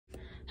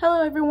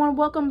Hello everyone,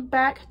 welcome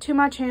back to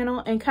my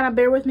channel, and kind of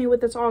bear with me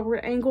with this awkward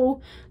angle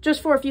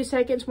just for a few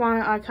seconds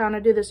while I kind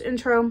of do this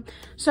intro.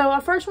 So I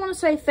first want to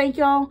say thank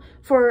y'all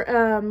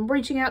for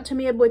reaching out to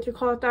me with your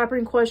cloth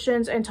diapering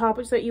questions and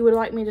topics that you would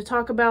like me to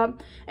talk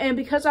about. And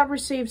because I've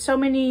received so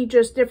many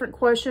just different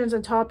questions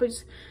and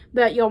topics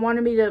that y'all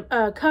wanted me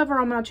to cover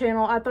on my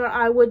channel, I thought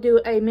I would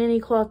do a mini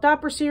cloth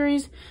diaper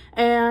series.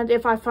 And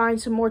if I find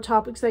some more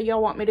topics that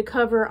y'all want me to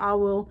cover, I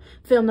will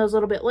film those a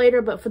little bit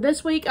later. But for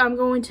this week, I'm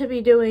going to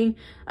be doing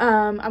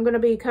I'm going to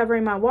be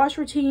covering my wash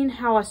routine,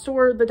 how I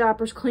store the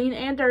diapers clean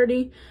and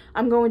dirty.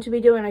 I'm going to be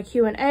doing a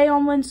Q&A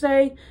on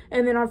Wednesday.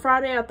 And then on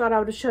Friday, I thought I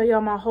would show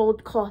y'all my whole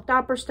cloth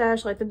diaper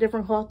stash, like the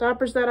different cloth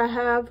diapers that I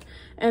have.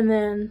 And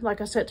then,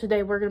 like I said,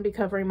 today we're going to be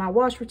covering my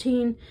wash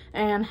routine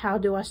and how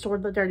do I store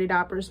the dirty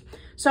diapers.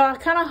 So I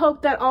kind of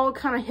hope that all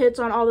kind of hits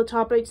on all the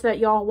topics that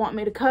y'all want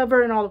me to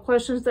cover and all the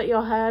questions that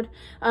y'all had.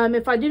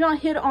 If I do not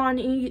hit on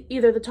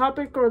either the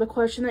topic or the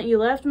question that you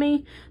left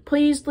me,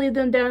 please leave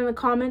them down in the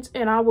comments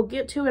and I will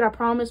get to it, I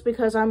promise,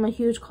 because I'm a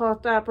huge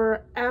cloth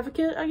diaper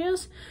advocate, I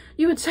guess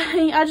you would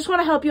say. I just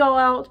want to help y'all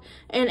out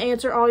and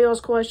answer all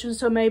y'all's questions,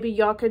 so maybe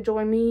y'all could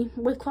join me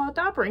with cloth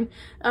diapering.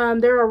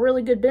 There are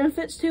really good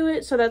benefits to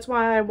it, so that's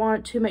why I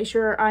want to make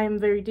sure I am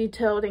very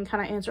detailed and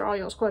kind of answer all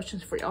y'all's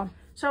questions for y'all.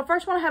 So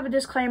first I want to have a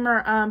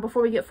disclaimer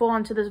before we get full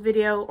into this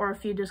video, or a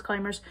few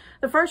disclaimers.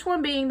 The first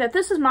one being that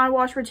this is my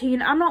wash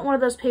routine. I'm not one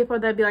of those people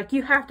that'd be like,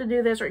 you have to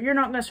do this or you're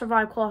not going to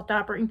survive cloth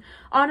diapering.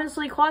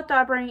 Honestly, cloth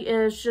diapering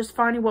is just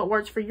finding what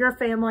works for your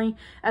family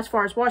as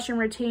far as washing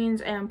routines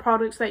and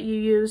products that you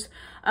use.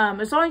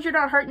 As long as you're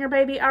not hurting your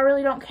baby, I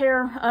really don't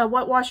care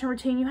what washing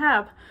routine you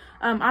have.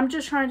 I'm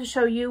just trying to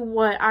show you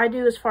what I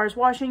do as far as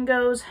washing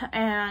goes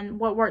and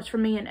what works for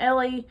me and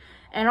Ellie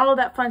and all of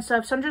that fun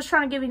stuff. So I'm just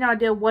trying to give you an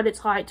idea of what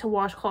it's like to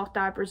wash cloth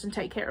diapers and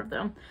take care of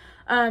them.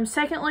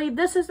 Secondly,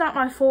 this is not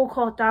my full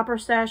cloth diaper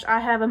stash.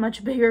 I have a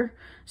much bigger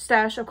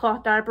stash of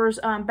cloth diapers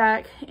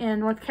back in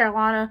North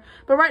Carolina.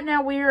 But right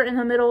now we are in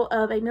the middle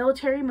of a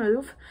military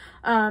move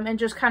and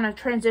just kind of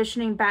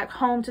transitioning back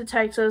home to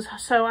Texas.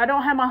 So I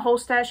don't have my whole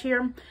stash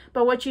here,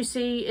 but what you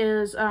see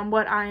is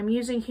what I am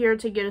using here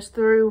to get us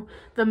through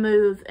the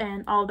move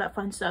and all that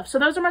fun stuff. So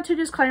those are my two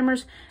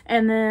disclaimers,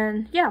 and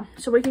then yeah,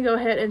 so we can go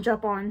ahead and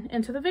jump on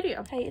into the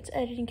video. Hey, it's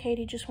Editing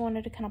Katie. Just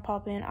wanted to kind of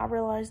pop in. I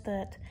realized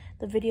that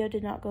the video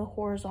did not go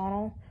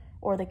horizontal,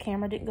 or the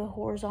camera didn't go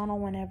horizontal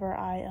whenever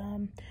I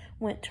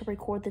went to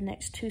record the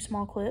next two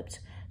small clips.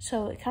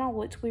 So it kind of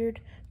looks weird,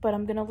 but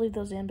I'm going to leave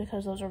those in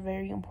because those are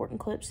very important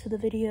clips to the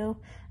video.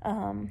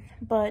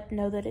 But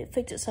know that it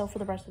fixed itself for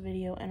the rest of the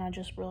video, and I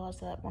just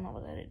realized that when I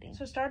was editing.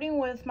 So starting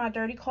with my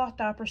dirty cloth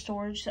diaper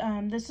storage,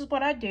 this is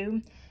what I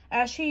do.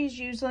 As she's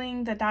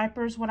using the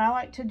diapers, what I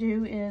like to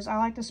do is I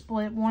like to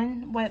split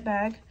one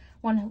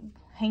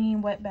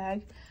hanging wet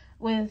bag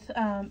with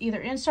either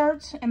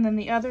inserts, and then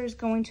the other is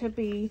going to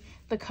be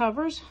the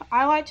covers.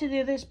 I like to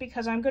do this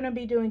because I'm going to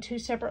be doing two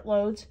separate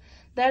loads.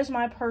 That is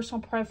my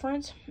personal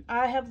preference.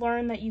 I have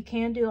learned that you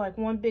can do like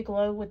one big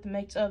load with the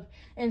mix of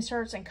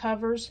inserts and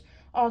covers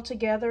all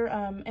together,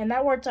 and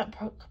that works out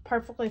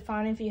perfectly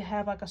fine if you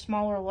have like a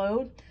smaller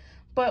load.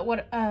 But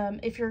what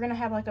if you're gonna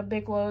have like a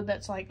big load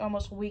that's like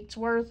almost a week's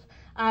worth,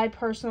 I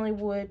personally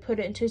would put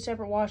it in two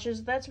separate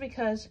washes. That's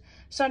because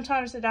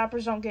sometimes the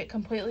diapers don't get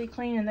completely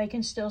clean and they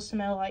can still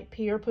smell like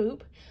pee or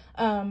poop.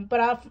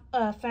 But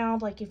I've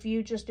found like if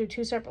you just do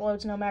two separate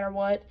loads no matter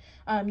what,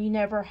 you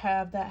never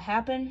have that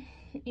happen,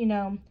 you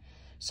know.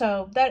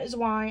 So that is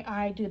why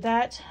I do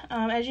that.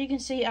 As you can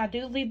see, I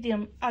do leave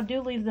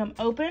them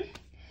open.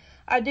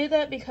 I do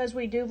that because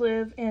we do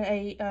live in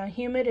a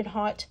humid and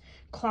hot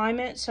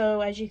climate, so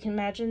as you can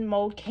imagine,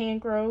 mold can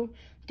grow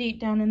deep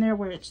down in there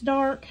where it's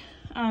dark.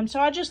 So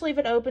I just leave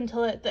it open to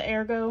let the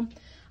air go.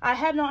 I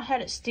have not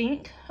had it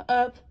stink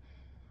up.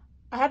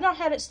 I have not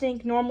had it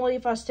stink normally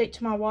if I stick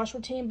to my wash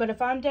routine, but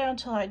if I'm down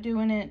to like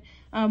doing it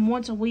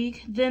once a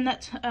week, then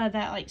that's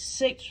that like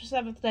 6th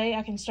or 7th day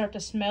I can start to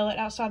smell it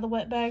outside the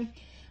wet bag.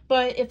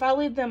 But if I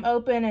leave them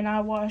open and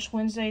I wash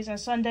Wednesdays and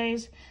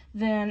Sundays,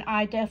 then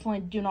I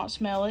definitely do not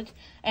smell it.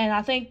 And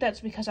I think that's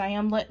because I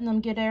am letting them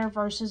get air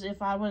versus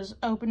if I was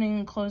opening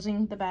and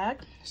closing the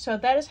bag. So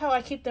that is how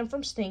I keep them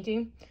from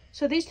stinking.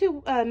 So these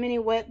two mini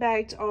wet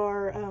bags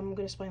are, I'm going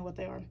to explain what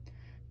they are.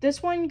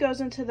 This one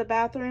goes into the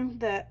bathroom,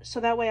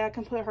 so that way I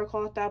can put her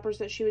cloth diapers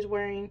that she was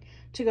wearing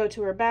to go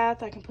to her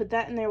bath. I can put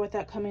that in there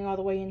without coming all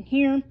the way in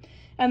here.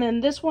 And then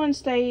this one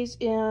stays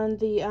in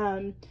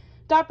the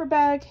diaper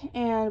bag,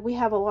 and we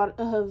have a lot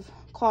of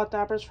cloth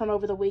diapers from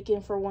over the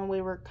weekend for when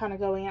we were kind of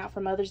going out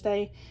for Mother's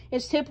Day.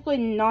 It's typically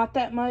not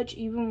that much,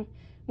 even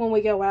when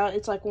we go out,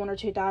 it's like 1 or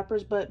 2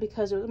 diapers, but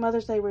because it was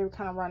Mother's Day, we were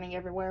kind of running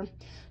everywhere.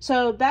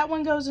 So that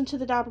one goes into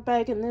the diaper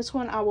bag, and this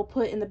one I will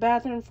put in the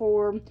bathroom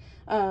for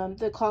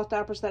the cloth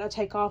diapers that I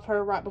take off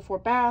her right before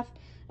bath.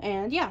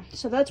 And yeah,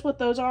 so that's what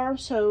those are.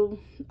 So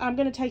I'm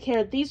going to take care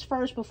of these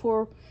first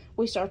before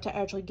we start to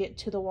actually get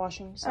to the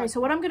washing. All right,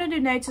 so what I'm going to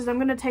do next is I'm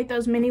going to take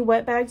those mini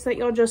wet bags that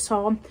y'all just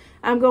saw.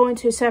 I'm going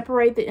to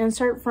separate the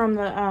insert from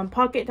the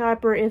pocket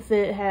diaper if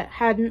it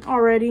hadn't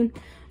already.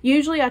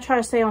 Usually I try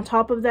to stay on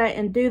top of that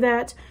and do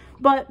that,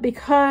 but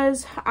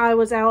because I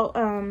was out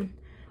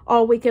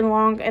all weekend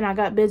long and I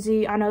got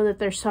busy, I know that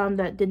there's some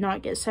that did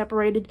not get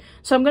separated.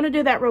 So I'm going to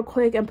do that real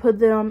quick and put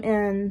them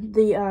in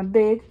the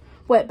big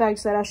wet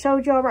bags that I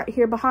showed y'all right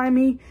here behind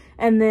me.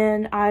 And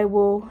then I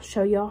will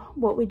show y'all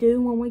what we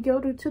do when we go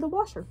to the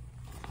washer.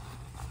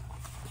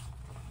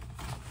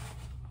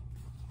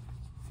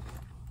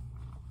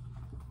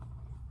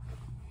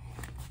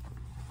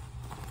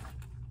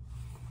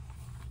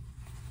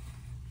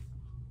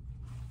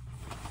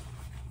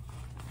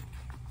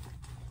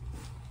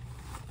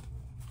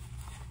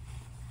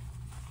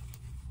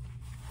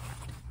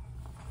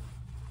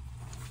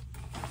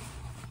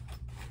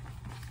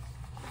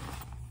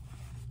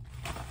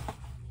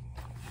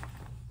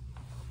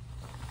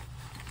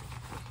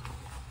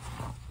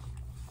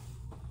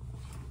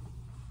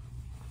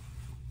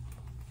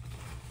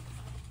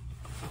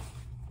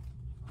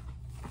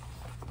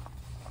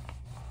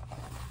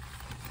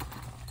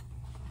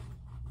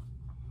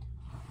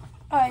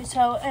 Alright,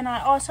 so, and I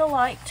also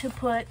like to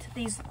put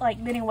these, like,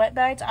 mini wet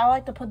bags. I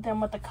like to put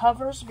them with the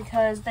covers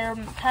because they're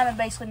kind of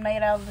basically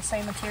made out of the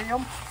same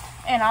material.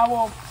 And I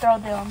will throw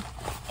them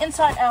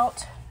inside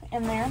out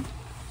in there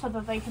so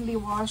that they can be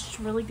washed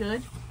really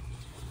good.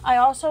 I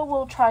also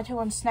will try to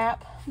unsnap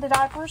the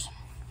diapers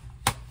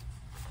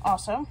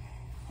also.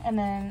 And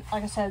then,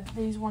 like I said,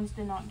 these ones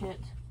did not get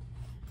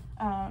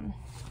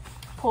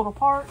pulled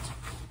apart.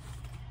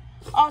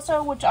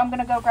 Also, which I'm going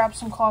to go grab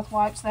some cloth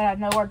wipes that I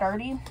know are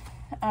dirty.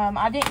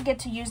 I didn't get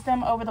to use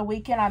them over the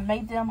weekend. I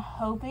made them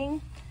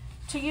hoping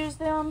to use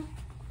them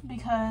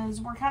because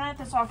we're kind of at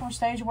this awkward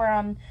stage where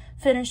I'm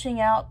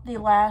finishing out the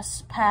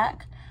last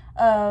pack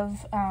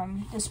of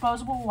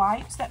disposable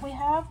wipes that we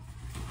have.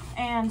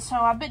 And so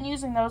I've been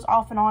using those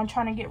off and on,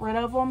 trying to get rid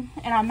of them.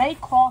 And I made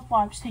cloth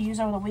wipes to use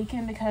over the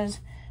weekend because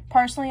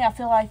personally I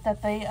feel like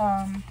that they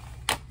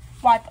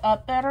wipe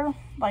up better,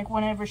 like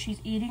whenever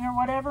she's eating or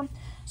whatever.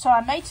 So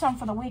I made some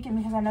for the weekend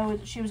because I know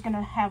that she was going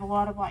to have a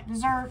lot of like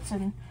desserts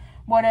and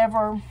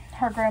whatever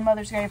her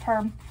grandmothers gave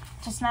her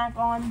to snack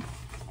on.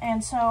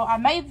 And so I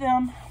made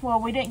them. Well,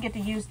 we didn't get to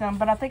use them,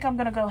 but I think I'm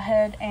going to go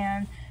ahead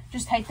and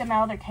just take them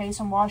out of their case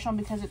and wash them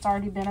because it's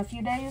already been a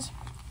few days.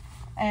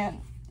 And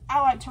I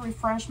like to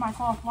refresh my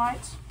cloth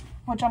wipes,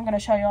 which I'm going to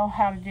show y'all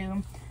how to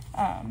do.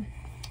 I'm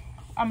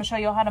going to show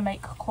y'all how to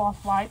make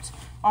cloth wipes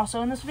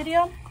also in this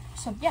video.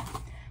 So yeah,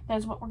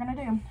 that's what we're going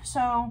to do.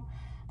 So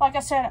like I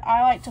said,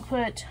 I like to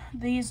put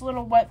these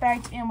little wet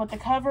bags in with the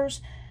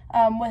covers.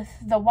 With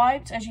the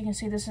wipes, as you can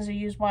see, this is a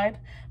used wipe,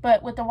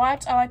 but with the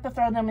wipes, I like to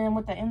throw them in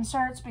with the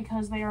inserts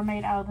because they are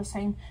made out of the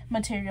same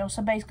material.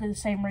 So basically the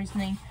same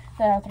reasoning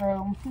that I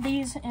throw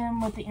these in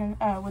with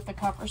the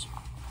covers.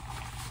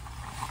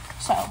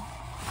 So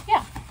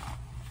yeah,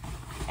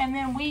 and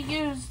then we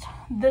used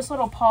this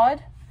little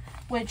pod,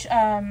 which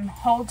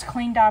holds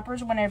clean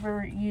diapers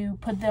whenever you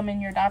put them in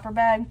your diaper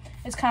bag.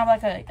 It's kind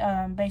of like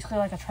a basically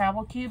like a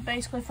travel cube,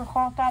 basically for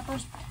cloth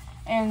diapers.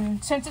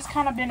 And since it's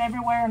kind of been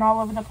everywhere and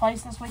all over the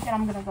place this weekend,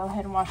 I'm going to go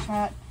ahead and wash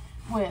that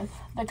with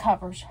the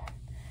covers.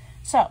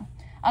 So,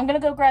 I'm going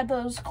to go grab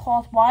those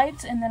cloth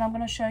wipes and then I'm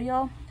going to show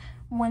y'all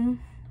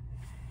when...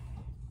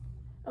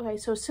 Okay,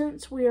 so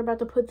since we are about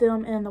to put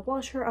them in the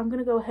washer, I'm going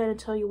to go ahead and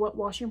tell you what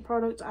washing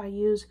products I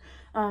use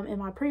in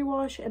my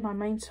pre-wash and my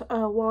main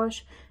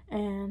wash.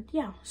 And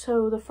yeah,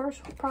 so the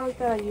first product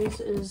that I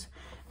use is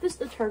this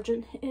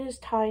detergent. It is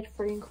Tide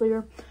Free and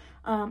Clear.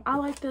 I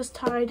like this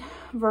Tide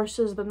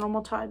versus the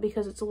normal Tide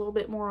because it's a little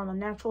bit more on the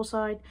natural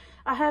side.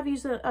 I have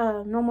used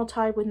the normal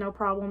Tide with no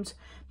problems.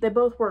 They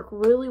both work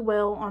really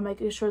well on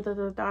making sure that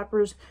the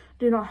diapers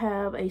do not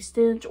have a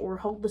stench or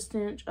hold the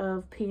stench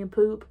of pee and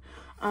poop.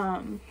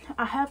 I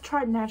have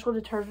tried natural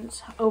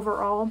detergents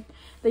overall.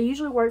 They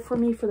usually work for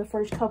me for the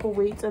first couple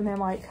weeks, and then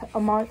like a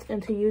month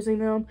into using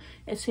them,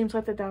 it seems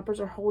like the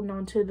diapers are holding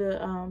on to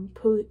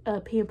the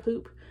pee and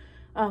poop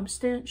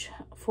stench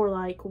for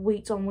like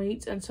weeks on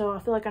weeks, and so I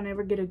feel like I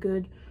never get a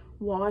good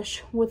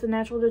wash with the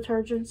natural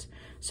detergents.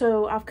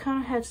 So I've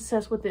kind of had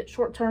success with it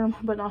short term,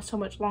 but not so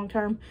much long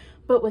term.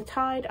 But with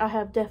Tide, I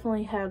have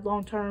definitely had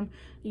long term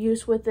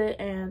use with it,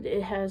 and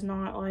it has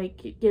not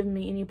like given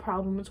me any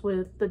problems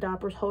with the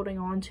diapers holding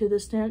on to the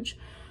stench.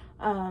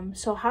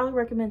 So highly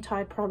recommend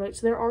Tide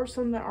products. There are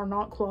some that are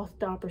not cloth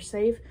diaper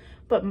safe,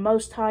 but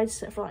most Tides,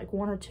 except for like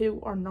one or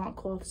two, are not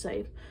cloth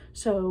safe.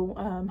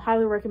 So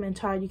highly recommend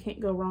Tide. You can't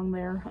go wrong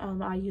there.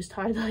 I use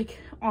Tide like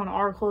on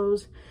our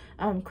clothes,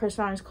 Chris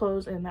and I's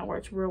clothes, and that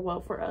works real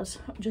well for us.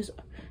 Just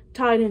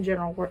Tide in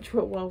general works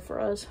real well for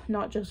us,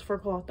 not just for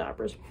cloth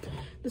diapers.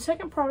 The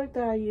second product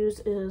that I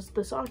use is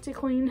this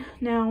OxiClean.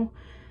 Now,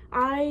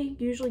 I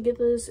usually get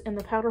this in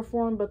the powder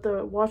form, but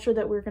the washer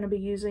that we're going to be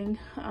using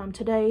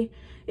today,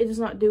 it does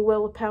not do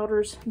well with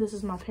powders. This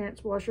is my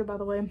parents' washer, by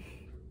the way.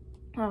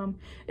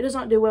 It does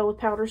not do well with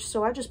powders,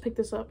 so I just picked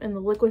this up in the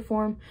liquid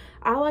form.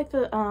 I like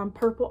the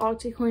purple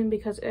OxiClean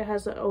because it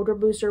has an odor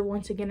booster.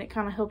 Once again, it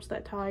kind of helps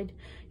that Tide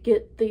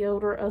get the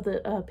odor of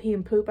the pee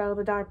and poop out of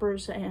the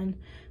diapers, and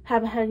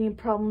haven't had any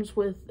problems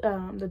with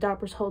the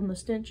diapers holding the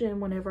stench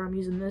in whenever I'm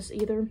using this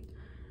either.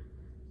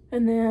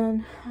 And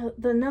then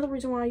another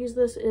reason why I use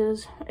this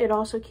is it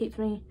also keeps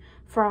me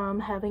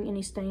from having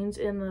any stains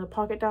in the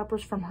pocket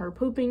diapers from her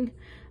pooping.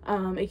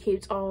 It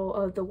keeps all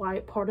of the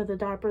white part of the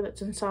diaper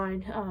that's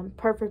inside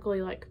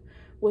perfectly, like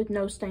with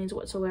no stains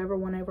whatsoever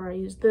whenever I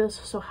use this.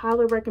 So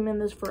highly recommend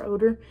this for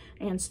odor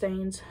and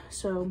stains.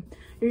 So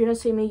you're gonna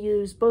see me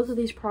use both of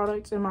these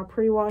products in my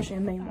pre-wash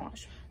and main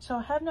wash. So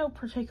I have no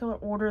particular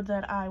order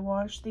that I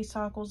wash these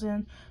cycles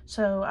in,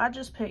 so I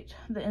just picked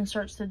the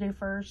inserts to do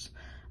first.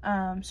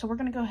 So we're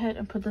gonna go ahead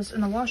and put this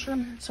in the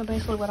washer. So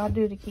basically what I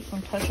do to keep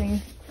from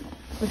touching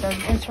with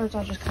those inserts,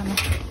 I just kind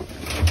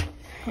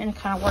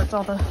of works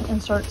all the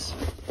inserts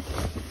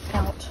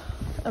out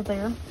of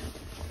there.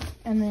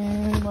 And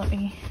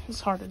then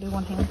it's hard to do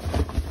one hand,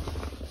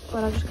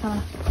 but I just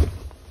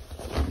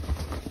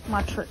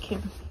my trick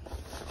here.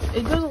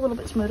 It goes a little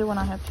bit smoother when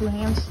I have two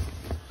hands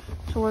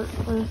to work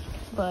with,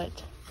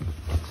 but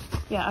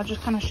yeah, I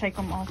just kind of shake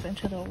them off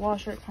into the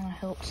washer. It kind of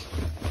helps.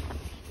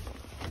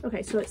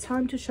 Okay, so it's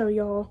time to show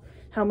y'all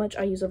how much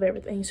I use of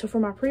everything. So for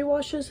my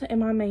pre-washes and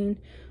my main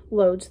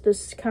loads,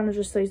 this kind of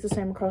just stays the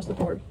same across the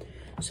board.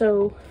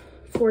 So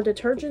for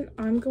detergent,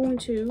 I'm going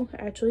to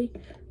actually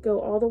go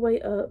all the way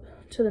up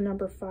to the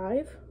number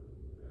 5.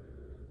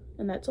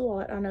 And that's a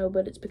lot, I know,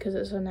 but it's because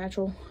it's a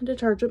natural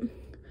detergent.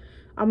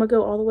 I'm gonna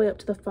go all the way up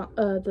to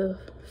the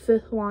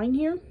 5th line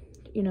here,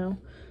 you know,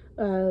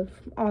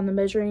 on the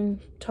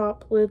measuring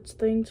top lids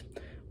things,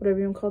 whatever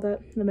you want to call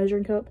that, the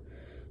measuring cup.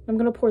 I'm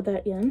gonna pour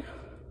that in.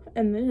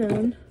 And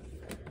then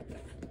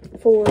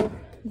for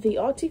the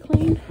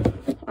OxyClean,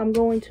 I'm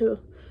going to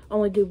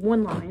only do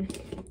one line,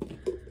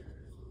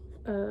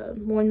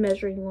 one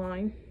measuring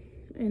line,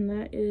 and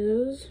that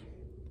is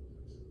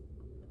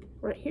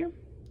right here.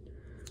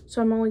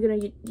 So I'm only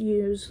going to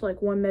use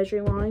like one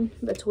measuring line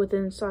that's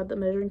inside the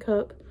measuring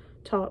cup,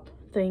 top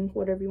thing,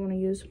 whatever you want to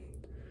use.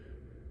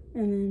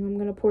 And then I'm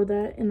going to pour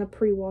that in the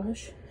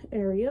pre-wash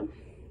area,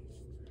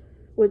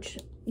 which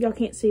y'all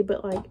can't see,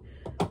 but like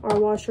our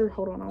washer,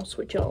 hold on, I'll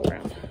switch y'all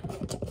around.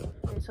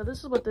 Okay, so this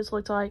is what this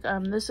looks like.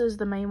 This is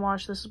the main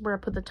wash. This is where I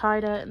put the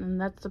Tide at, and then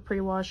that's the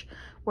pre-wash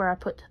where I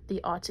put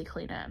the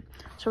OxyClean at.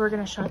 So we're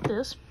going to shut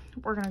this.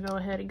 We're going to go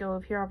ahead and go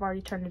over here. I've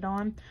already turned it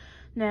on.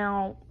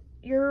 Now,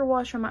 your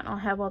washer might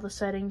not have all the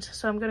settings,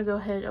 so I'm going to go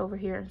ahead over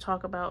here and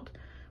talk about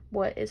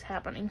what is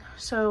happening.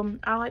 So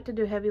I like to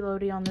do heavy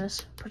loading on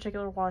this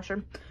particular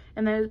washer,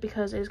 and that is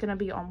because it's going to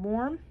be on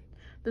warm.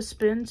 The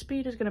spin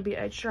speed is going to be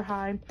extra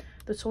high.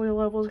 The soil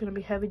level is going to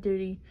be heavy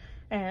duty,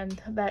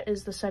 and that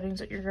is the settings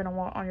that you're going to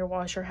want on your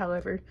washer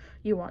however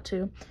you want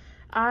to.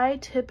 I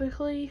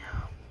typically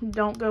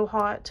don't go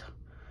hot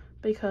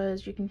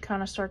because you can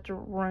kind of start to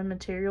ruin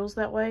materials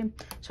that way.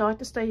 So I like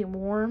to stay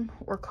warm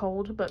or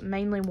cold, but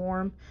mainly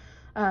warm.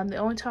 The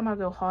only time I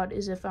go hot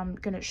is if I'm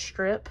going to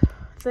strip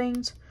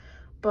things,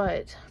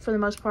 but for the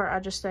most part, I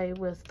just stay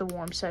with the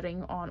warm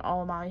setting on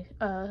all of my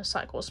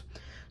cycles.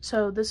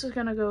 So this is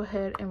going to go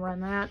ahead and run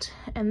that.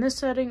 And this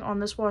setting on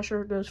this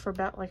washer goes for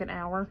about like an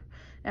hour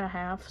and a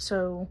half.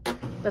 So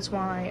that's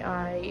why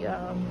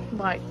I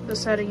like the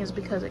setting, is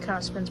because it kind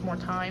of spends more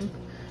time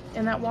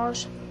in that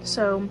wash.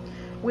 So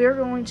we're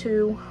going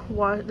to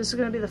wash. This is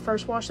going to be the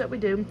first wash that we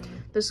do.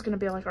 This is going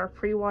to be like our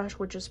pre-wash,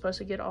 which is supposed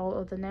to get all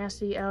of the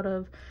nasty out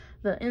of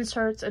the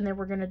inserts. And then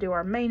we're going to do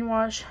our main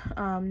wash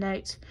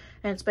next.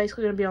 And it's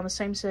basically going to be on the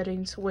same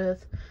settings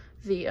with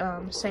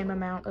the same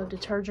amount of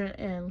detergent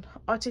and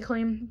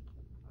OxyClean.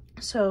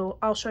 So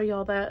I'll show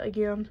y'all that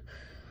again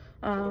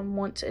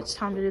once it's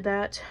time to do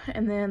that.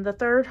 And then the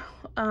third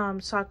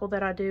cycle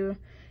that I do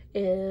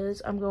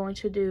is I'm going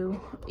to do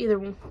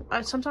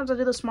sometimes I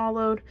do the small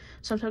load,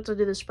 sometimes I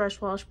do the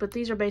express wash, but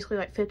these are basically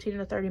like 15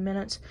 to 30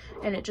 minutes,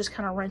 and it just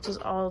kind of rinses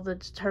all the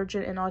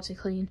detergent and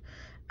OxyClean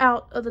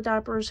out of the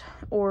diapers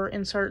or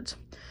inserts.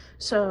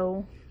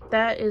 So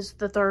that is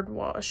the third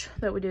wash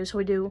that we do. So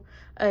we do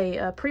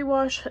a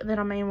pre-wash, then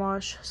a main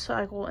wash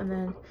cycle, and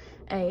then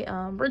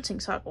a rinsing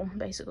cycle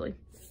basically.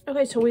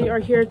 Okay, so we are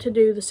here to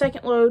do the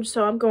second load.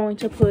 So I'm going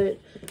to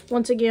put,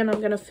 once again, I'm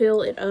going to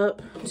fill it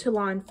up to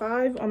line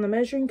 5 on the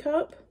measuring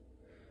cup.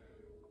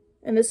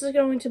 And this is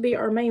going to be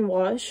our main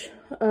wash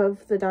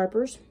of the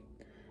diapers,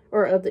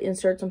 or of the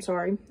inserts, I'm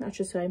sorry, I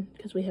should say,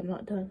 because we have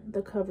not done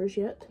the covers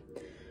yet.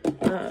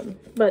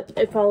 But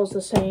it follows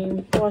the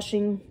same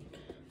washing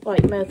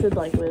method,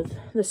 like with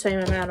the same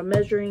amount of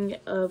measuring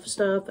of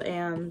stuff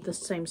and the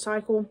same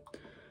cycle.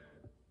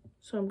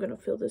 So I'm going to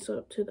fill this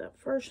up to that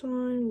first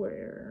line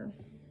where...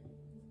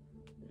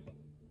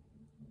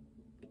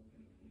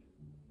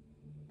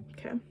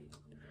 Okay,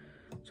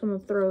 so I'm gonna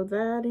throw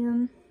that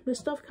in. This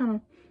stuff kind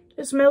of,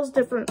 it smells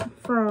different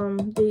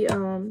from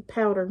the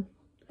powdered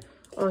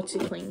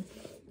OxyClean.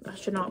 I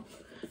should not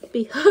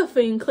be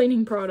huffing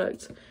cleaning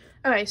products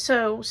Okay,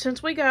 so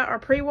since we got our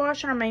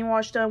pre-wash and our main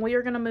wash done, we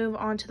are going to move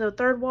on to the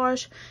third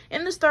wash.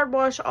 In this third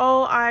wash,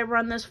 all I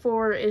run this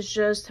for is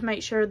just to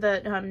make sure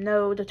that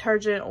no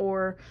detergent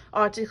or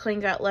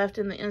OxiClean got left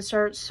in the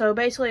inserts. So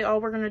basically all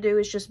we're going to do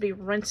is just be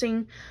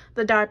rinsing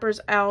the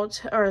diapers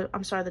out, or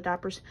I'm sorry,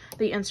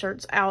 the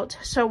inserts out.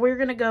 So we're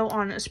going to go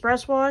on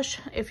express wash.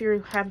 If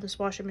you have this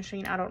washing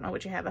machine, I don't know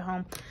what you have at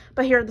home,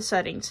 but here are the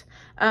settings.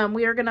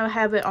 We are going to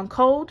have it on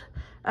cold.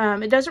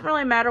 It doesn't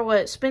really matter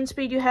what spin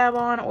speed you have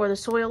on or the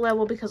soil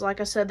level, because like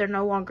I said, they're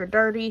no longer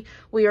dirty.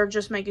 We are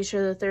just making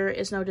sure that there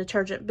is no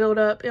detergent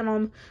buildup in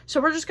them.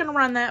 So we're just going to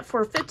run that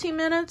for 15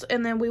 minutes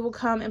and then we will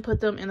come and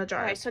put them in the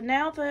dryer. Okay, so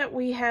now that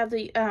we have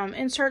the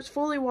inserts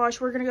fully washed,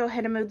 we're going to go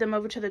ahead and move them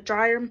over to the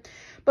dryer.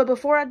 But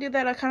before I do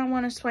that, I kind of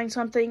want to explain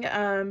something.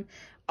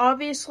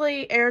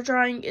 Obviously, air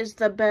drying is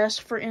the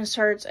best for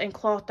inserts and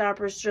cloth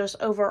diapers just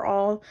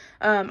overall.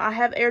 I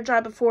have air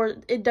dried before.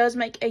 It does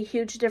make a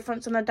huge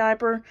difference in the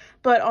diaper,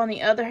 but on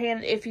the other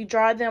hand, if you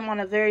dry them on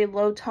a very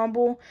low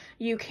tumble,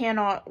 you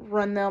cannot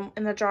run them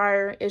in the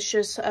dryer. It's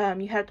just,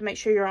 you have to make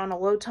sure you're on a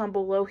low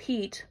tumble, low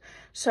heat,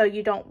 so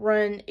you don't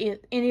run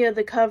any of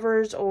the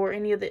covers or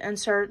any of the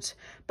inserts.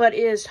 But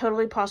it is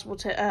totally possible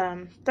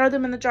to throw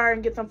them in the dryer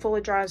and get them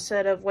fully dry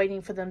instead of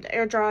waiting for them to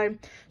air dry.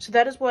 So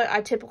that is what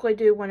I typically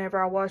do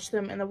whenever I wash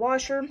them in the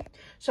washer.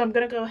 So I'm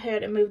going to go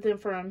ahead and move them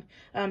from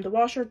the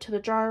washer to the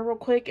dryer real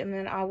quick, and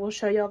then I will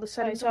show you all the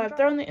settings. Okay, so I've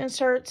thrown the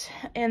inserts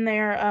in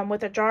there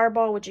with a dryer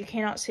ball, which you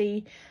cannot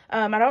see.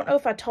 I don't know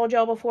if I told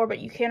y'all before, but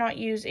you cannot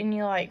use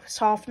any like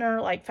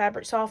softener, like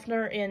fabric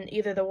softener, in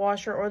either the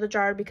washer or the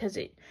dryer because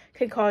it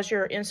can cause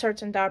your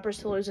inserts and diapers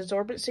to lose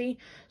absorbency.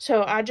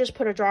 So I just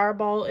put a dryer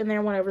ball in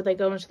there whenever they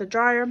go into the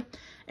dryer,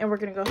 and we're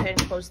going to go ahead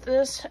and close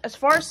this. As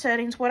far as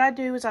settings, what I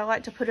do is I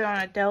like to put it on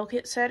a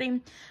delicate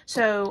setting.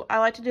 So I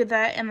like to do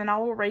that, and then I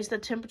will raise the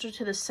temperature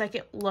to the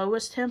second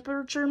lowest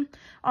temperature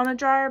on the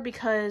dryer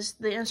because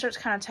the inserts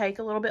kind of take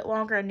a little bit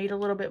longer and need a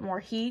little bit more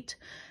heat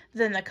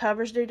than the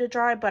covers do to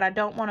dry, but I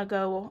don't want to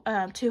go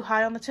too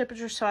high on the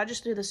temperature, so I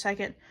just do the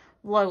second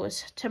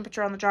lowest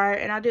temperature on the dryer,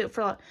 and I do it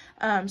for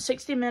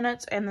 60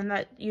 minutes, and then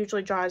that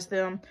usually dries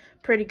them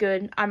pretty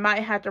good. I might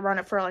have to run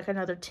it for like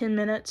another 10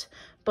 minutes,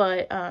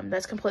 but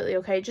that's completely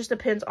okay. It just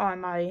depends on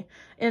my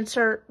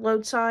insert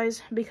load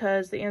size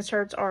because the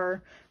inserts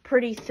are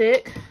pretty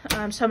thick.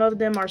 Some of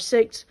them are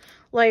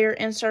 6-layer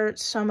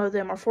inserts, some of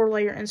them are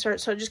 4-layer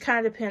inserts, so it just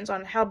kind of depends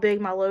on how big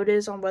my load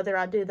is on whether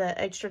I do that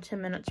extra 10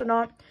 minutes or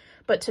not.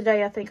 But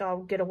today I think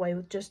I'll get away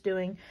with just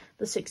doing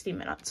the 60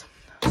 minutes.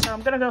 So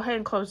I'm going to go ahead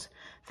and close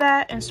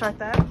that and start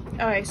that.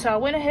 Okay, so I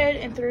went ahead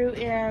and threw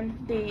in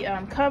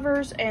the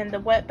covers and the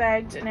wet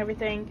bags and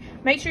everything.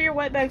 Make sure your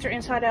wet bags are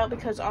inside out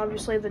because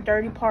obviously the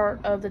dirty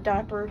part of the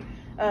diaper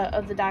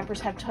of the diapers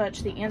have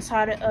touched the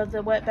inside of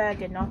the wet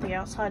bag and not the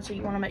outside, so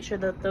you want to make sure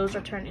that those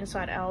are turned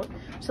inside out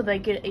so they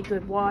get a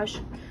good wash.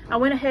 I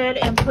went ahead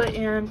and put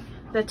in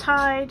the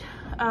Tide,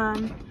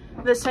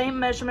 the same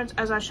measurements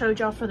as I showed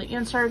y'all for the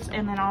inserts,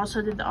 and then I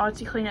also did the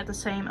OxiClean at the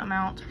same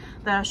amount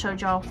that I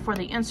showed y'all for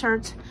the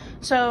inserts.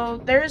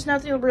 So there is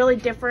nothing really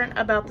different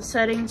about the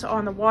settings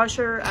on the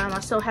washer. I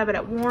still have it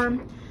at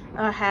warm.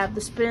 I have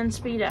the spin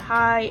speed at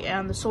high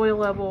and the soil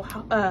level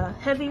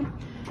heavy.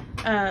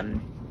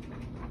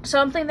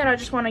 Something that I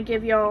just want to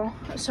give y'all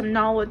some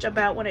knowledge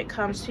about when it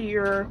comes to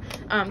your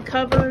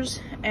covers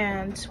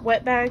and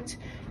wet bags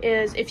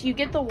is if you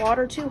get the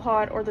water too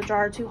hot or the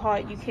dryer too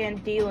hot, you can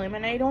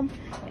delaminate them.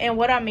 And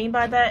what I mean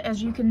by that,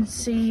 as you can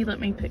see,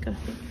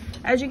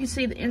 as you can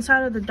see, the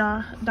inside of the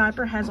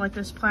diaper has like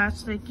this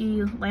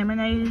plasticky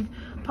laminated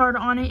part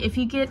on it. If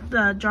you get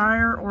the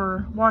dryer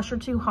or washer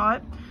too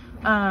hot,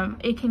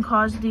 it can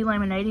cause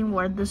delaminating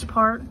where this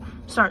part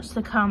starts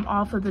to come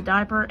off of the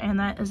diaper, and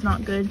that is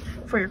not good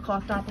for your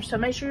cloth diaper. So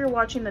make sure you're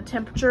watching the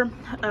temperature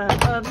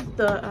of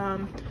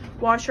the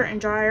washer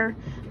and dryer.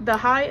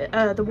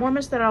 The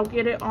warmest that I'll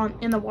get it on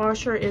in the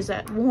washer is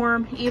at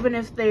warm. Even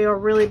if they are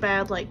really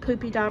bad like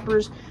poopy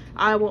diapers,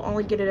 I will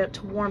only get it up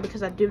to warm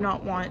because I do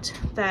not want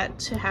that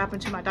to happen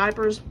to my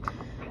diapers.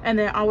 And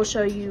then I will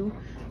show you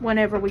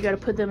whenever we go to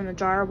put them in the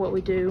dryer what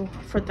we do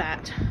for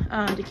that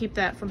to keep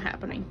that from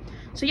happening.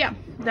 So yeah,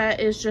 that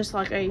is just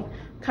like a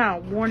kind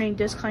of warning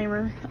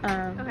disclaimer.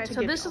 Okay,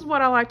 so this is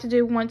what I like to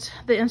do once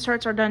the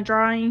inserts are done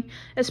drying,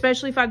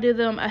 especially if I do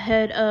them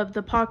ahead of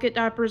the pocket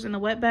diapers and the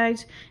wet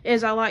bags,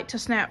 is I like to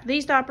snap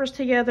these diapers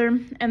together,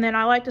 and then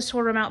I like to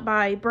sort them out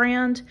by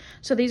brand.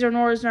 So these are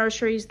Nora's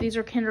Nurseries, these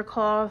are Kinder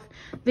Cloth,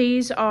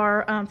 these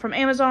are from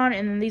Amazon,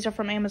 and then these are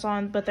from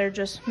Amazon, but they're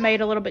just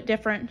made a little bit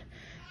different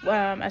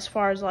as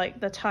far as like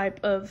the type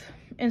of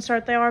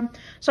insert they are.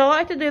 So I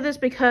like to do this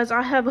because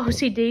I have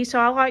OCD, so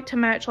I like to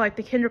match like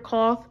the Kinder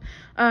Cloth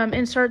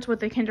inserts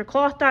with the Kinder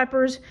Cloth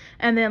diapers,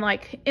 and then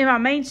like in my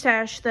main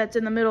stash that's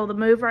in the middle of the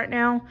move right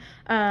now,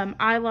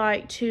 I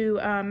like to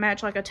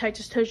match like a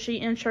Texas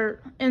Tushy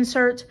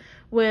insert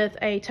with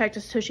a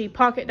Texas Tushy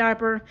pocket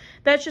diaper.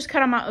 That's just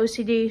kind of my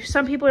OCD.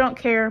 Some people don't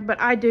care,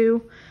 but I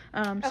do.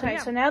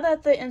 So now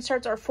that the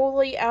inserts are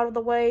fully out of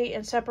the way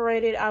and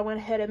separated, I went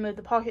ahead and moved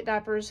the pocket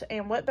diapers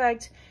and wet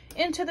bags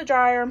into the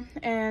dryer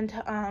and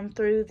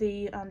threw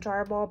the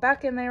dryer ball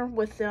back in there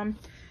with them.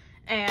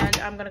 And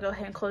I'm going to go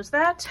ahead and close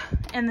that.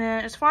 And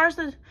then as far as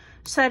the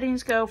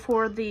settings go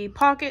for the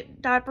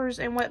pocket diapers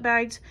and wet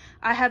bags,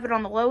 I have it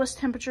on the lowest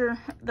temperature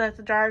that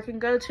the dryer can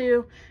go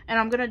to, and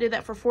I'm going to do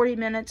that for 40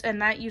 minutes,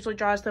 and that usually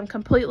dries them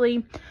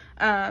completely.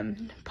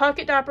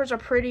 Pocket diapers are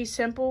pretty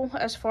simple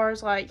as far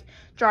as like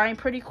drying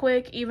pretty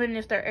quick. Even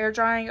if they're air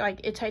drying,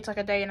 like it takes like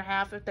a day and a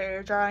half if they're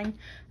air drying.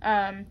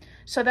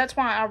 So that's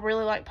why I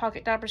really like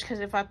pocket diapers, because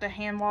if I have to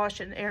hand wash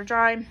and air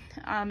dry,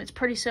 it's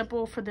pretty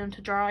simple for them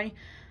to dry.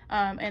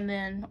 And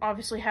then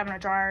obviously having a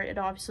dryer, it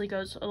obviously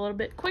goes a little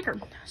bit quicker.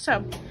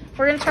 So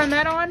we're going to turn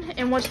that on,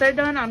 and once they're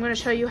done, I'm going to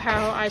show you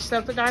how I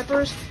stuff the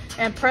diapers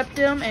and prep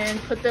them and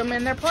put them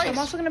in their place. I'm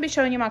also going to be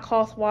showing you my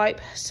cloth wipe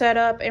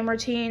setup and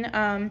routine.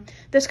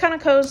 This kind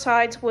of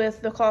coincides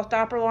with the cloth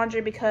diaper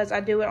laundry because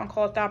I do it on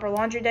cloth diaper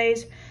laundry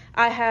days.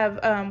 I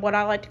have what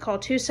I like to call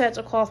 2 sets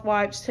of cloth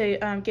wipes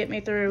to get me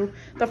through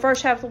the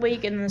first half of the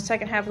week and then the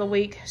second half of the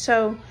week.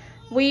 So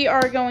we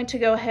are going to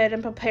go ahead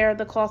and prepare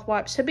the cloth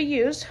wipes to be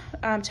used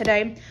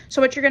today.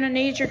 So what you're going to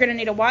need, you're going to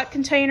need a wipe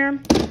container.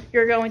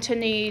 You're going to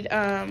need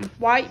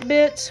white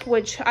bits,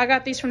 which I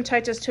got these from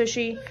Texas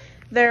Tushy.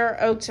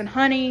 They're oats and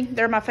honey.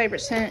 They're my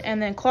favorite scent.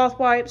 And then cloth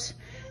wipes.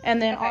 And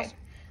then also,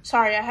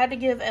 sorry, I had to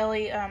give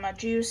Ellie a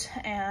juice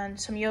and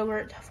some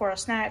yogurt for a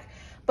snack.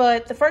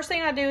 But the first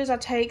thing I do is I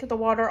take the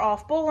water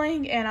off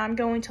boiling, and I'm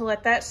going to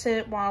let that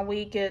sit while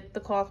we get the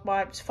cloth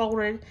wipes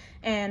folded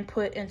and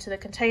put into the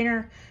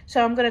container.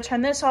 So I'm going to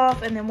turn this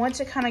off, and then once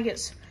it kind of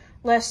gets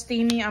less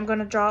steamy, I'm going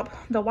to drop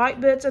the white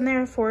bits in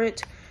there for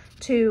it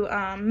to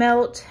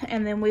melt,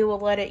 and then we will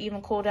let it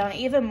even cool down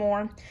even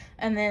more,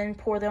 and then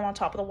pour them on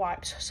top of the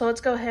wipes. So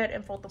let's go ahead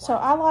and fold the wipes. So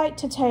I like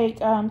to take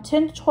 10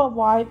 to 12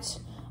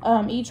 wipes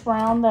each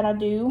round that I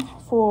do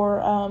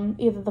for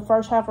either the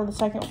first half or the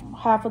second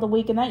half of the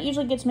week, and that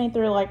usually gets me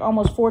through like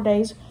almost 4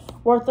 days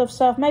worth of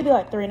stuff, maybe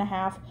like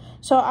 3.5.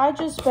 So I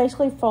just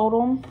basically fold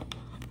them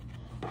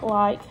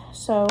like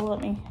so.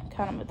 Let me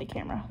kind of move the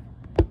camera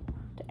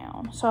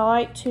down. So I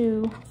like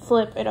to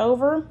flip it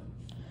over,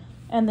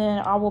 and then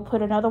I will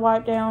put another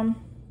wipe down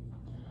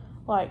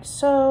like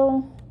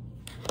so,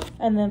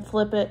 and then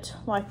flip it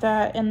like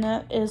that, and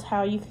that is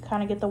how you can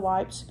kind of get the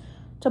wipes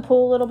to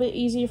pull a little bit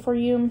easier for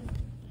you.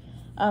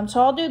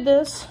 So I'll do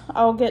this.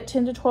 I'll get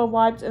 10 to 12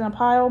 wipes in a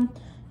pile,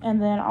 and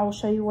then I will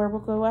show you where we'll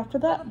go after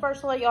that.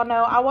 First, to let y'all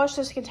know, I wash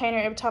this container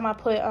every time I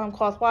put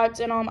cloth wipes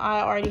in them. I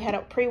already had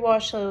it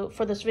pre-washed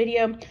for this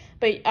video,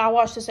 but I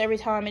wash this every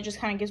time. It just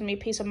kind of gives me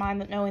peace of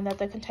mind that knowing that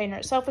the container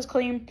itself is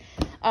clean.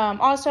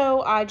 Also,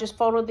 I just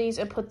folded these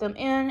and put them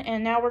in,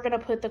 and now we're going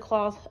to put the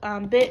cloth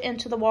bit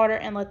into the water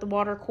and let the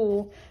water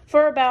cool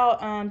for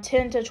about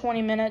 10 to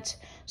 20 minutes,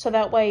 so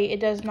that way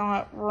it does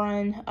not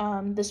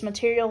run this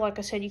material. Like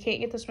I said, you can't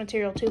get this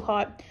material too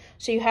hot,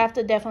 so you have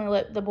to definitely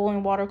let the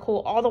boiling water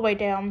cool all the way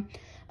down,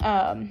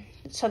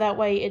 so that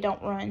way it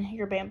don't run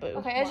your bamboo.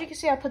 Okay, as you can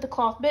see, I put the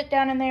cloth bit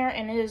down in there,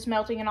 and it is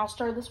melting, and I'll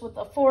stir this with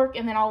a fork,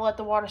 and then I'll let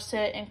the water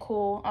sit and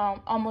cool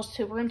almost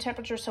to room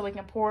temperature so we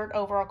can pour it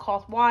over our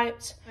cloth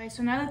wipes. Okay,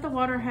 so now that the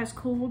water has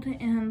cooled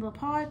in the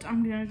pot,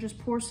 I'm gonna just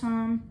pour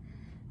some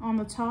on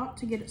the top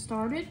to get it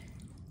started.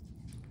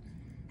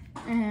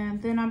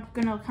 And then I'm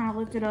gonna kind of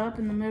lift it up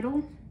in the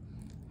middle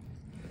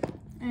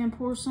and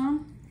pour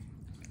some.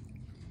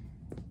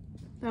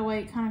 That way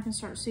it kind of can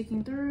start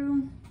seeking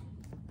through.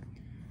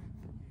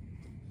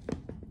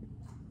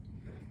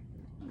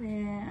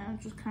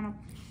 And just kind of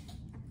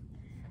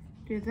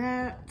do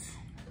that.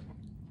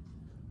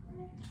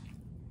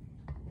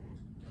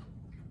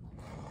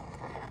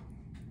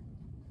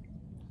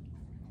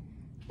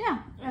 Yeah,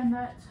 and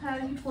that's how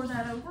you pour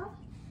that over.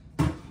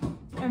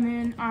 And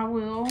then I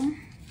will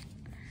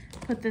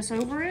put this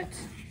over it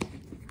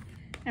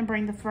and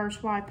bring the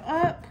first wipe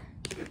up.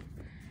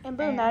 And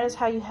boom, that is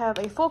how you have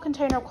a full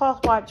container of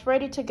cloth wipes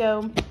ready to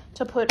go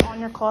to put on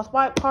your cloth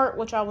wipe part,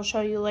 which I will show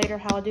you later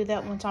how I do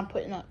that once I'm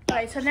putting up. All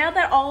right, so now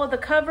that all of the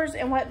covers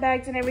and wet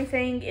bags and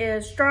everything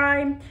is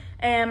dry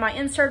and my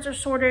inserts are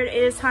sorted, it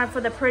is time for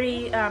the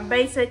pretty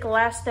basic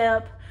last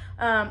step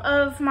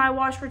of my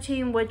wash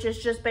routine, which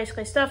is just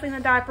basically stuffing the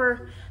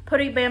diaper,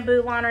 putting a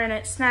bamboo liner in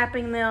it,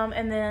 snapping them,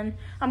 and then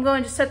I'm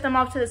going to set them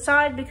off to the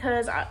side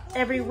because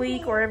every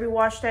week, or every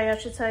wash day I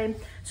should say,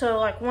 so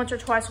like once or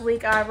twice a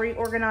week, I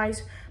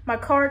reorganize my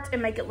cart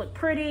and make it look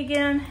pretty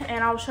again,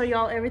 and I'll show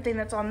y'all everything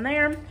that's on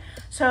there.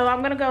 So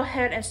I'm gonna go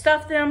ahead and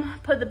stuff them,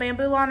 put the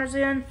bamboo liners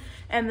in,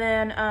 and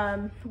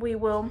then we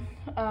will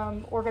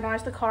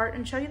organize the cart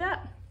and show you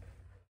that.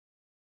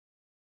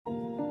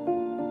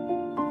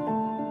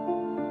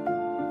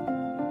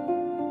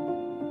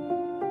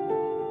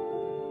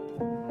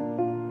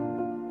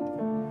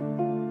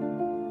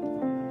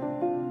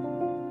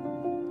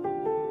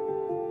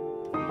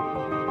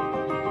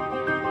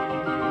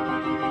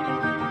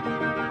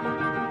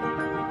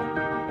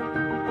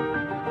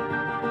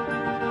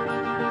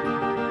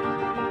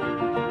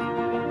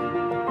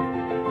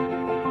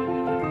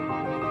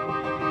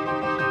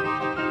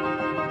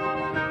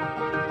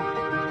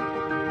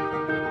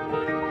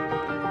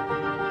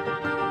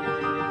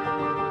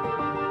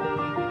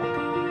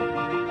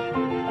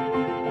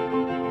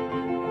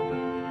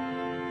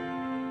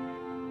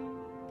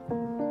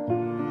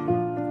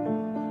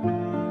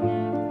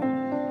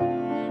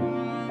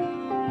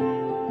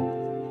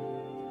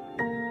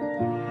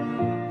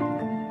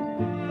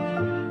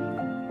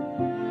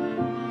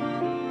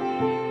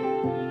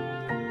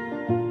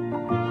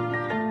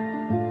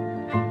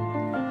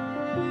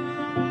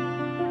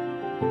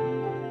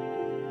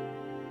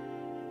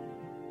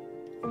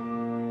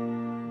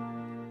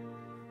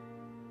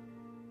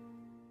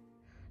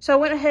 So I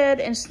went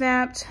ahead and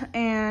snapped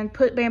and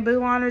put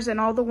bamboo liners in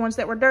all the ones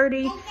that were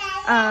dirty.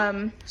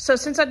 So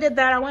since I did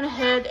that, I went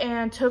ahead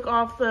and took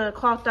off the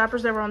cloth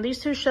diapers that were on these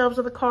two shelves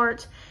of the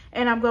cart,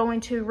 and I'm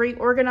going to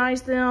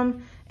reorganize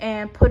them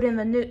and put in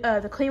the new,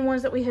 the clean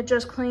ones that we had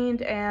just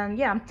cleaned. And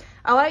yeah,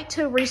 I like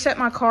to reset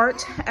my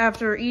cart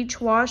after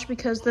each wash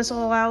because this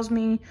allows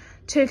me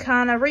to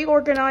kind of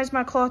reorganize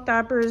my cloth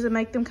diapers and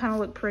make them kind of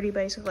look pretty,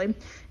 basically,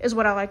 is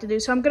what I like to do.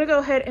 So I'm going to go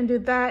ahead and do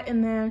that,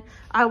 and then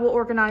I will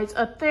organize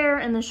up there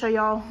and then show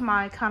y'all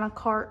my kind of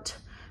cart,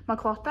 my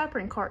cloth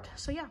diapering cart.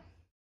 So yeah.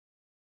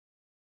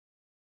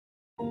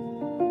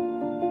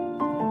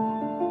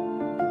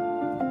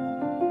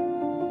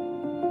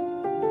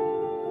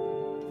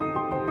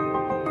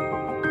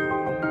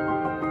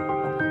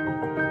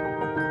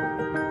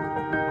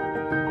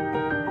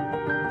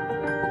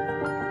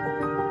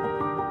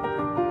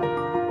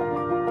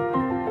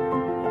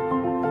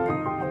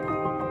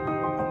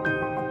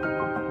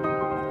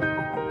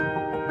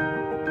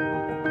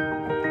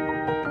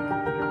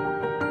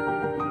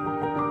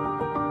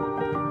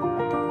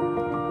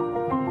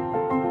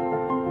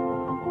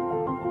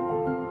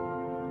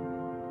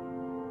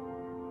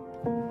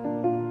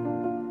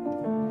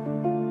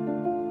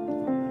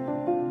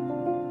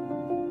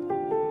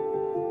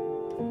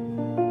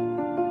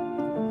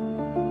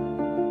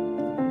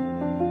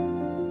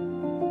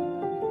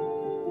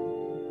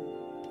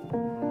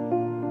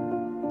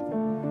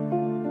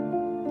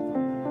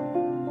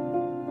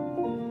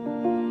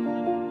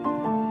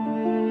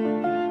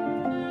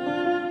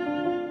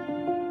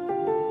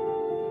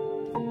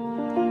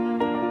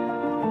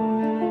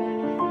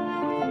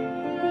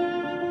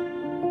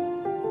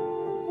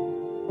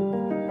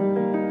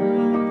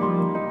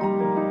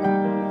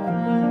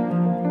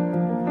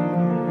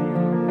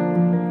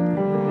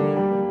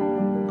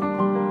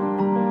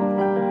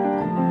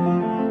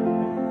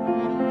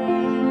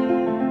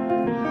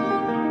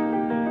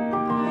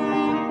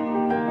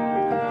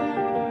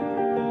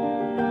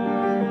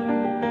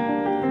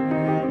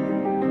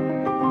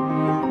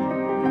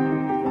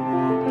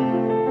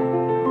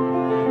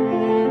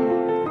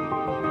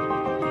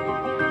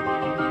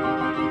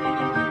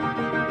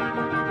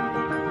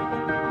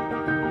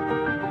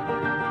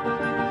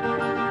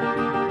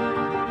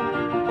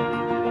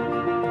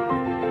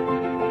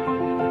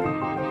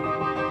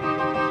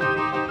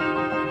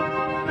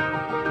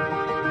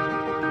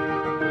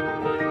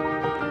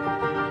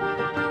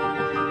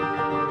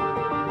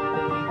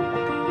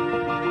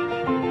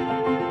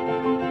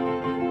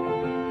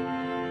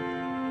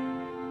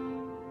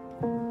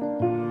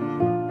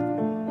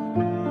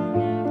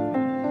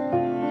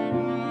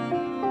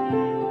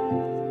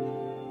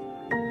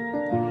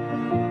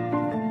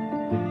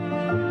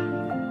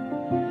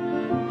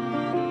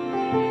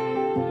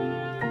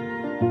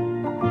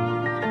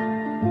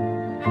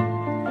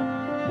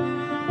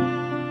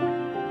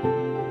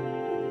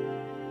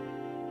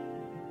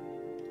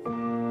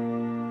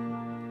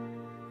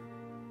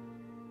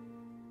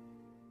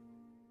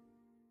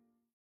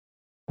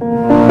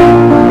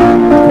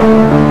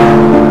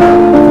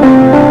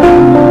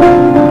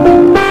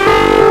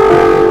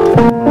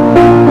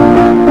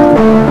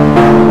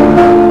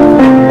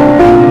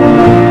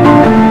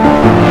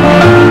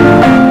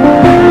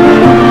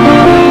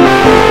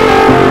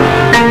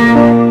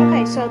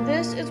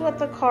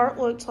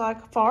 Looks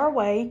like far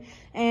away,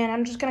 and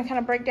I'm just going to kind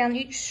of break down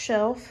each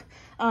shelf.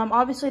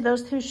 Obviously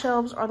those two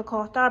shelves are the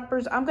cloth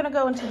diapers. I'm going to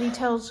go into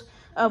details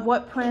of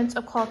what prints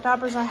of cloth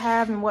diapers I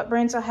have and what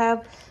brands I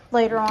have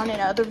later on in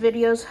other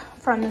videos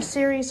from this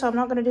series, so I'm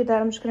not going to do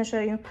that. I'm just going to show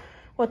you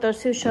what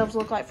those two shelves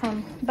look like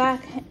from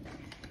back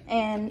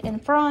and in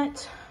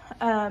front.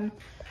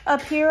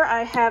 Up here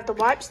I have the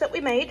wipes that we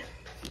made,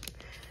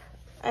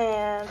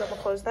 and I'm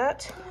gonna close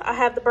that. I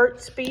have the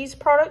Burt's Bees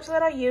products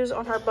that I use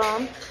on her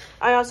bum.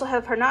 I also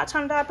have her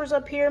nighttime diapers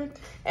up here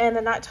and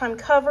the nighttime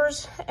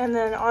covers, and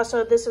then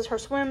also this is her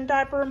swim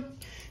diaper.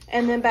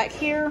 And then back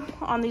here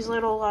on these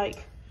little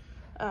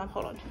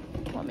hold on,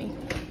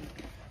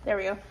 there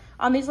we go.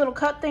 On these little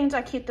cup things,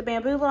 I keep the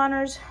bamboo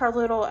liners, her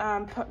little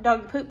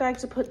doggy poop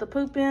bags to put the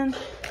poop in.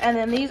 And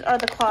then these are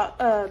the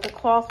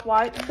cloth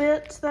wipe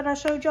bits that I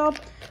showed y'all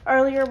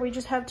earlier. We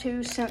just have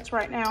 2 cents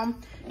right now.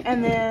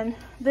 And then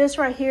this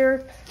right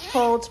here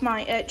holds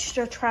my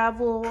extra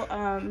travel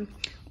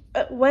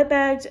wet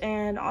bags,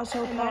 and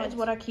also that is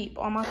what I keep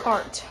on my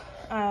cart.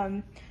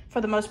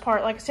 For the most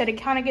part, like I said,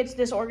 it kind of gets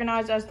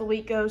disorganized as the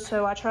week goes,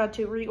 so I try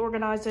to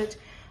reorganize it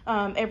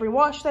every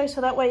wash day,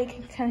 so that way it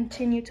can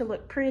continue to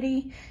look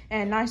pretty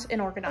and nice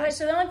and organized. Okay,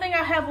 so the only thing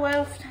I have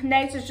left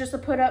next is just to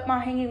put up my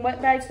hanging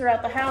wet bags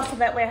throughout the house, so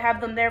that way I have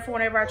them there for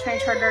whenever I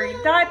change her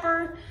dirty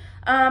diaper.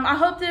 I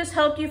hope this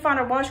helped you find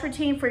a wash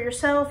routine for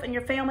yourself and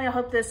your family. I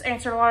hope this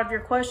answered a lot of your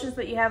questions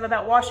that you have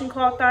about washing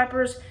cloth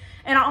diapers.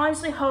 And I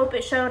honestly hope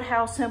it showed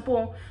how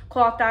simple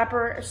cloth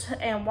diapers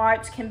and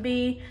wipes can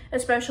be,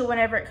 especially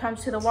whenever it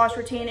comes to the wash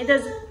routine. It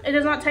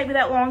does not take me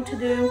that long to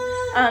do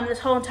this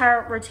whole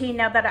entire routine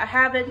now that I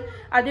have it.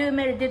 I do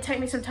admit it did take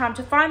me some time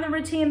to find the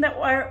routine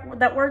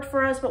that worked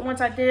for us, but once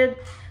I did,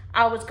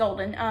 I was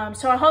golden.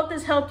 So I hope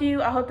this helped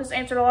you. I hope this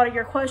answered a lot of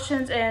your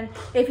questions. And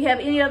if you have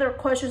any other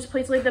questions,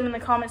 please leave them in the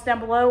comments down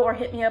below or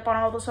hit me up on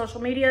all the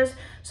social medias.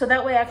 So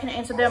that way I can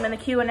answer them in the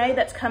Q&A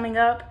that's coming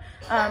up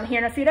here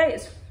in a few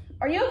days.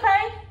 Are you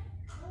okay?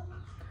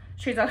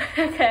 She's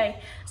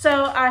okay.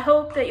 So I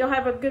hope that you'll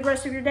have a good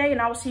rest of your day,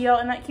 and I will see y'all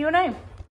in that Q&A.